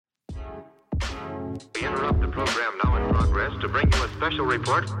We interrupt the program now in progress to bring you a special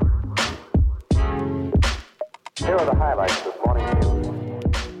report. Here are the highlights this morning's news.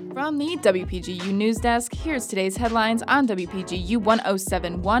 From the WPGU News Desk, here's today's headlines on WPGU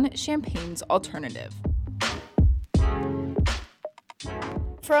 1071, Champaign's Alternative.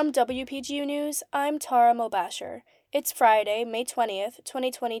 From WPGU News, I'm Tara Mobasher. It's Friday, May 20th,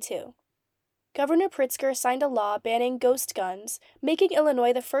 2022. Governor Pritzker signed a law banning ghost guns, making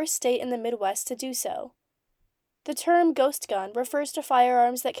Illinois the first state in the Midwest to do so. The term ghost gun refers to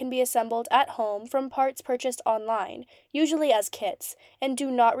firearms that can be assembled at home from parts purchased online, usually as kits, and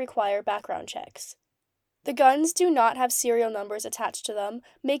do not require background checks. The guns do not have serial numbers attached to them,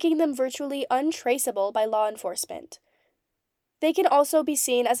 making them virtually untraceable by law enforcement. They can also be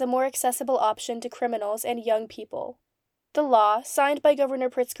seen as a more accessible option to criminals and young people. The law, signed by Governor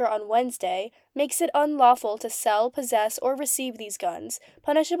Pritzker on Wednesday, makes it unlawful to sell, possess, or receive these guns,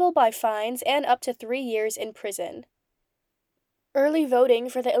 punishable by fines and up to 3 years in prison. Early voting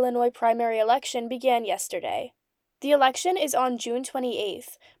for the Illinois primary election began yesterday. The election is on June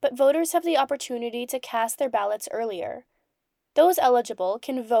 28th, but voters have the opportunity to cast their ballots earlier. Those eligible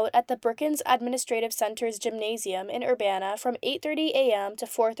can vote at the Brookins Administrative Center's gymnasium in Urbana from 8:30 a.m. to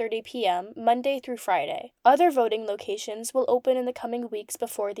 4:30 p.m. Monday through Friday. Other voting locations will open in the coming weeks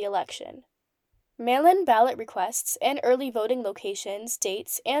before the election. Mail-in ballot requests and early voting locations,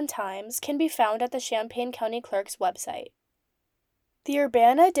 dates, and times can be found at the Champaign County Clerk's website. The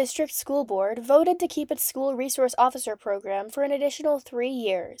Urbana District School Board voted to keep its school resource officer program for an additional 3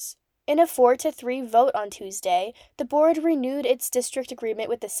 years. In a 4-3 vote on Tuesday, the board renewed its district agreement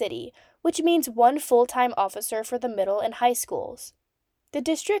with the city, which means one full-time officer for the middle and high schools. The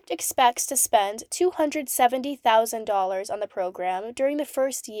district expects to spend $270,000 on the program during the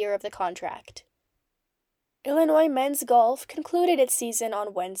first year of the contract. Illinois men's golf concluded its season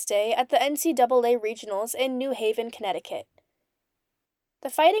on Wednesday at the NCAA Regionals in New Haven, Connecticut. The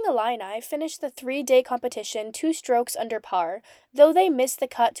Fighting Illini finished the 3-day competition 2 strokes under par, though they missed the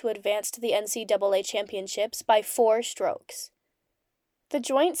cut to advance to the NCAA championships by 4 strokes. The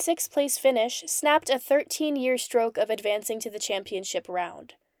joint 6th-place finish snapped a 13-year stroke of advancing to the championship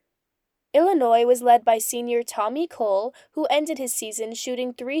round. Illinois was led by senior Tommy Cole, who ended his season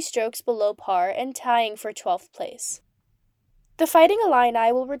shooting 3 strokes below par and tying for 12th place. The Fighting Illini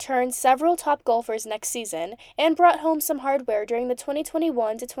will return several top golfers next season and brought home some hardware during the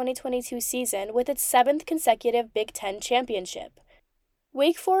 2021-2022 season with its 7th consecutive Big Ten championship.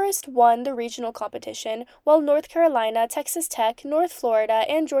 Wake Forest won the regional competition, while North Carolina, Texas Tech, North Florida,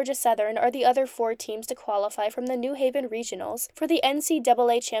 and Georgia Southern are the other 4 teams to qualify from the New Haven Regionals for the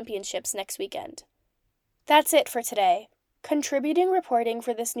NCAA championships next weekend. That's it for today. Contributing reporting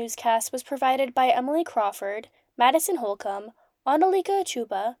for this newscast was provided by Emily Crawford, Madison Holcomb, Annalika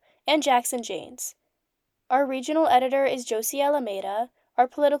Achuba, and Jackson Janes. Our regional editor is Josie Alameda, our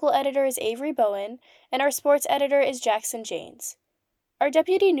political editor is Avery Bowen, and our sports editor is Jackson Janes. Our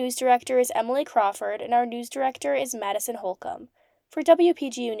deputy news director is Emily Crawford, and our news director is Madison Holcomb. For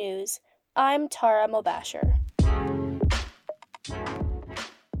WPGU News, I'm Tara Mobasher.